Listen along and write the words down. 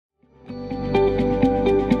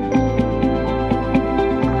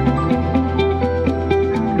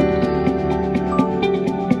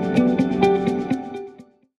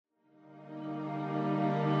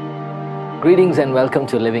Greetings and welcome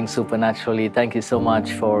to Living Supernaturally. Thank you so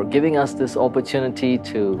much for giving us this opportunity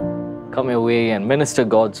to come your way and minister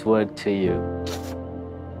God's word to you.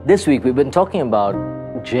 This week we've been talking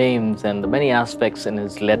about James and the many aspects in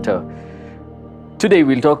his letter. Today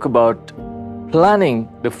we'll talk about planning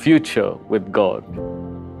the future with God.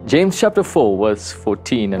 James chapter 4 verse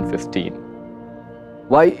 14 and 15.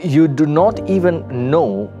 Why, you do not even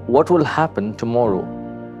know what will happen tomorrow.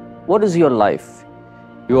 What is your life?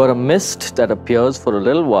 You are a mist that appears for a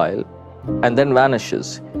little while and then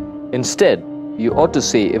vanishes. Instead, you ought to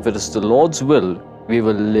say, if it is the Lord's will, we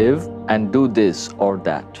will live and do this or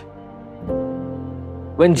that.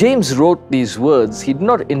 When James wrote these words, he did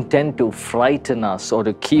not intend to frighten us or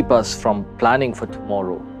to keep us from planning for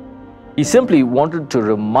tomorrow. He simply wanted to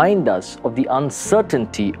remind us of the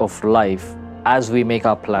uncertainty of life as we make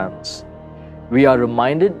our plans. We are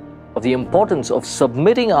reminded of the importance of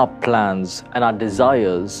submitting our plans and our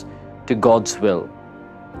desires to God's will.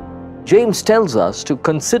 James tells us to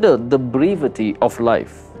consider the brevity of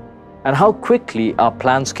life and how quickly our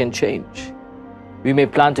plans can change. We may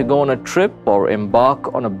plan to go on a trip or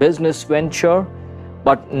embark on a business venture,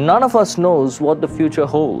 but none of us knows what the future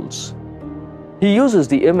holds. He uses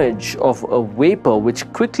the image of a vapor which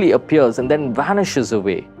quickly appears and then vanishes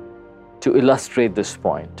away to illustrate this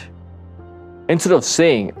point. Instead of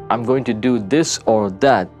saying, I'm going to do this or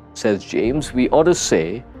that, says James, we ought to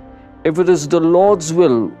say, if it is the Lord's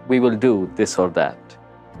will, we will do this or that.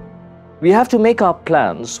 We have to make our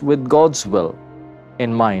plans with God's will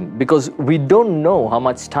in mind because we don't know how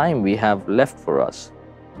much time we have left for us.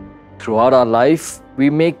 Throughout our life, we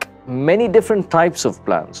make many different types of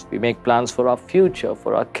plans. We make plans for our future,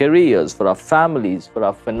 for our careers, for our families, for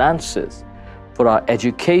our finances, for our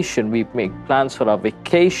education. We make plans for our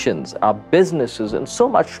vacations, our businesses, and so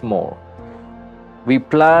much more. We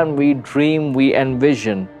plan, we dream, we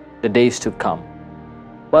envision the days to come.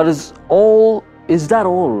 But is that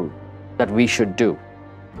all that we should do?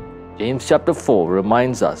 James chapter 4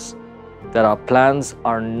 reminds us that our plans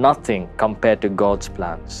are nothing compared to God's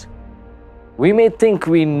plans. We may think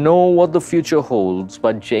we know what the future holds,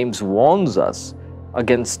 but James warns us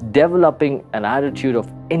against developing an attitude of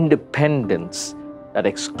independence that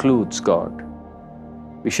excludes God.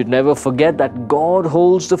 We should never forget that God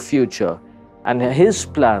holds the future, and His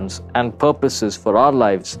plans and purposes for our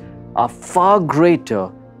lives are far greater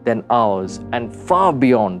than ours and far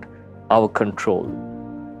beyond our control.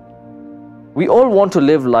 We all want to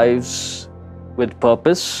live lives with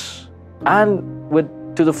purpose and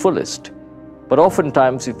to the fullest. But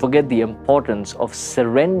oftentimes we forget the importance of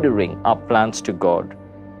surrendering our plans to God.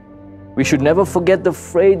 We should never forget the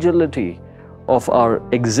fragility of our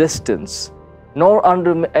existence, nor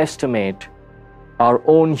underestimate our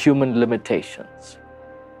own human limitations.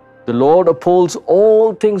 The Lord upholds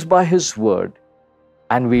all things by His word,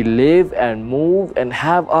 and we live and move and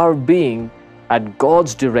have our being at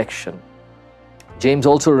God's direction. James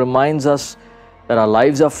also reminds us that our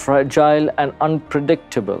lives are fragile and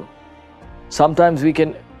unpredictable. Sometimes we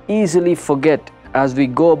can easily forget as we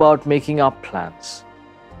go about making our plans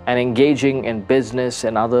and engaging in business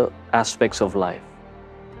and other aspects of life.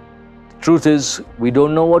 The truth is, we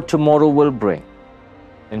don't know what tomorrow will bring.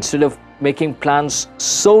 Instead of making plans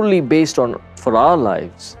solely based for our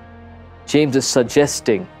lives, James is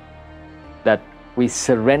suggesting that we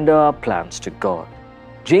surrender our plans to God.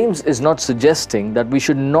 James is not suggesting that we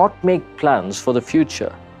should not make plans for the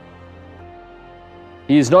future.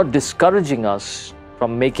 He is not discouraging us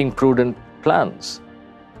from making prudent plans.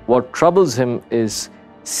 What troubles him is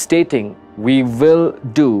stating we will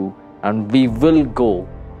do and we will go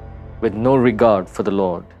with no regard for the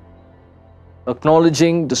Lord.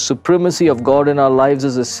 Acknowledging the supremacy of God in our lives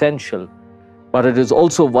is essential, but it is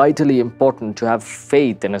also vitally important to have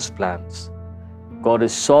faith in His plans. God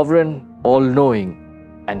is sovereign,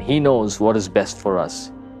 all-knowing, and He knows what is best for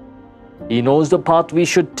us. He knows the path we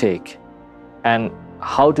should take and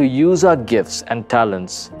how to use our gifts and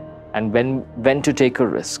talents and when to take a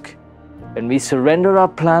risk. When we surrender our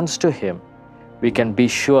plans to Him, we can be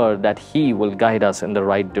sure that He will guide us in the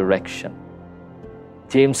right direction.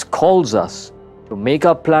 James calls us to make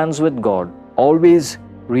our plans with God, always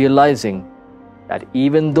realizing that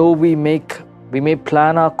even though we may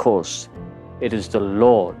plan our course, it is the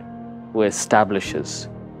Lord who establishes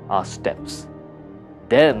our steps.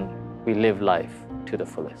 Then we live life to the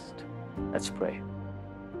fullest. Let's pray.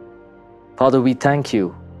 Father, we thank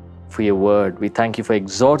You for Your word. We thank You for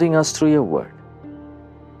exhorting us through Your word.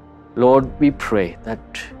 Lord, we pray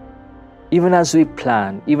that even as we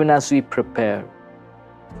plan, even as we prepare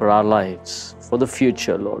for our lives, for the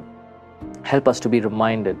future, Lord, help us to be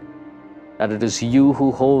reminded that it is you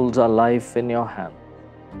who holds our life in your hand.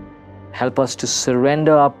 Help us to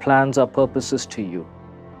surrender our plans, our purposes to you,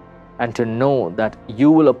 and to know that you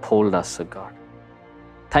will uphold us, O God.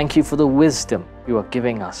 Thank you for the wisdom you are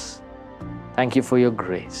giving us. Thank you for your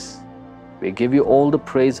grace. We give you all the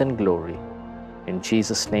praise and glory. In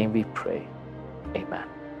Jesus' name we pray. Amen.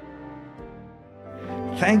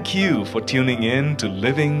 Thank you for tuning in to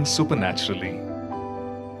Living Supernaturally.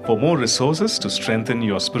 For more resources to strengthen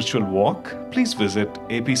your spiritual walk, please visit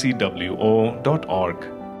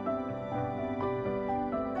apcwo.org.